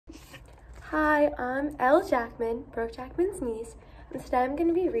Hi, I'm Elle Jackman, Brooke Jackman's niece, and today I'm going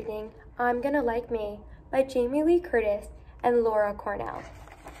to be reading I'm Gonna Like Me by Jamie Lee Curtis and Laura Cornell.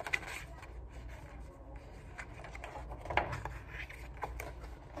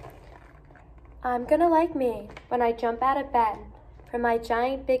 I'm gonna like me when I jump out of bed, from my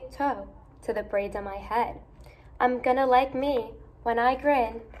giant big toe to the braids on my head. I'm gonna like me when I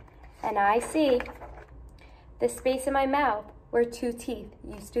grin and I see the space in my mouth where two teeth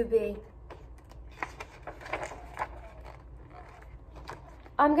used to be.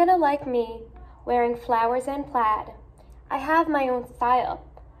 I'm gonna like me wearing flowers and plaid. I have my own style.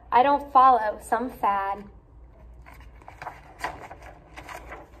 I don't follow some fad.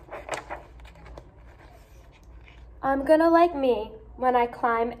 I'm gonna like me when I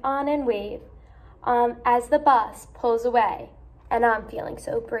climb on and wave as the bus pulls away and I'm feeling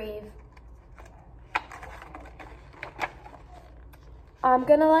so brave. I'm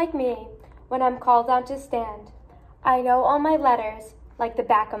gonna like me when I'm called on to stand. I know all my letters like the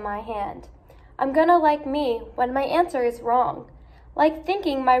back of my hand. I'm gonna like me when my answer is wrong, like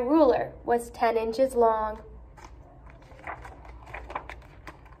thinking my ruler was 10 inches long.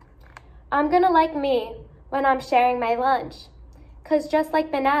 I'm gonna like me when I'm sharing my lunch, 'cause just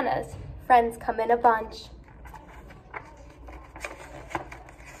like bananas, friends come in a bunch.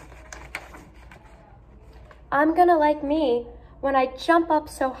 I'm gonna like me when I jump up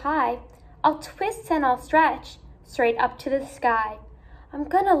so high, I'll twist and I'll stretch straight up to the sky. I'm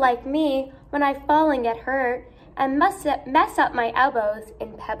gonna like me when I fall and get hurt and mess up my elbows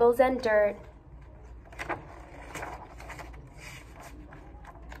in pebbles and dirt.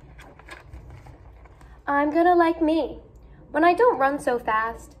 I'm gonna like me when I don't run so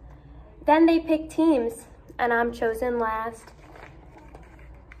fast. Then they pick teams and I'm chosen last.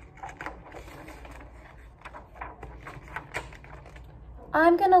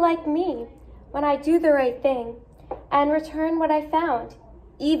 I'm gonna like me when I do the right thing and return what I found,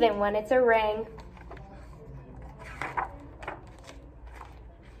 even when it's a ring.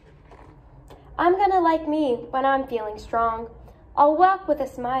 I'm gonna like me when I'm feeling strong. I'll walk with a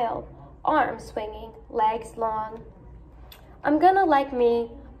smile, arms swinging, legs long. I'm gonna like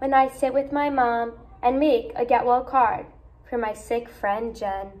me when I sit with my mom and make a get well card for my sick friend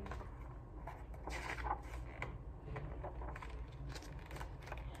Jen.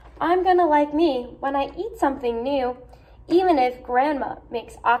 I'm gonna like me when I eat something new, even if grandma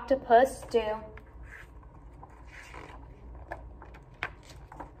makes octopus stew.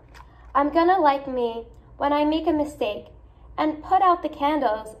 I'm gonna like me when I make a mistake and put out the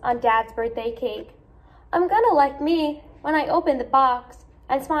candles on Dad's birthday cake. I'm gonna like me when I open the box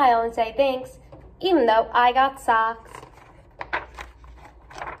and smile and say thanks, even though I got socks.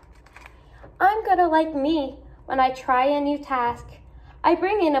 I'm gonna like me when I try a new task. I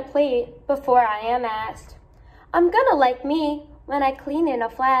bring in a plate before I am asked. I'm gonna like me when I clean in a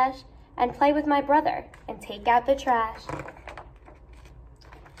flash and play with my brother and take out the trash.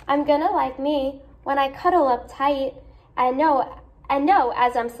 I'm gonna like me when I cuddle up tight and know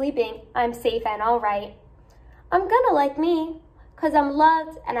as I'm sleeping I'm safe and alright. I'm gonna like me 'cause I'm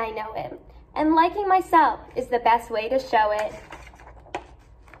loved and I know it. And liking myself is the best way to show it.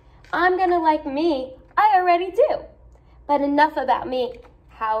 I'm gonna like me, I already do. But enough about me,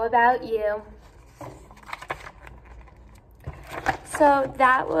 how about you? So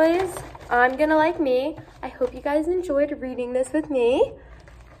that was I'm Gonna Like Me. I hope you guys enjoyed reading this with me.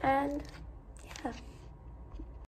 And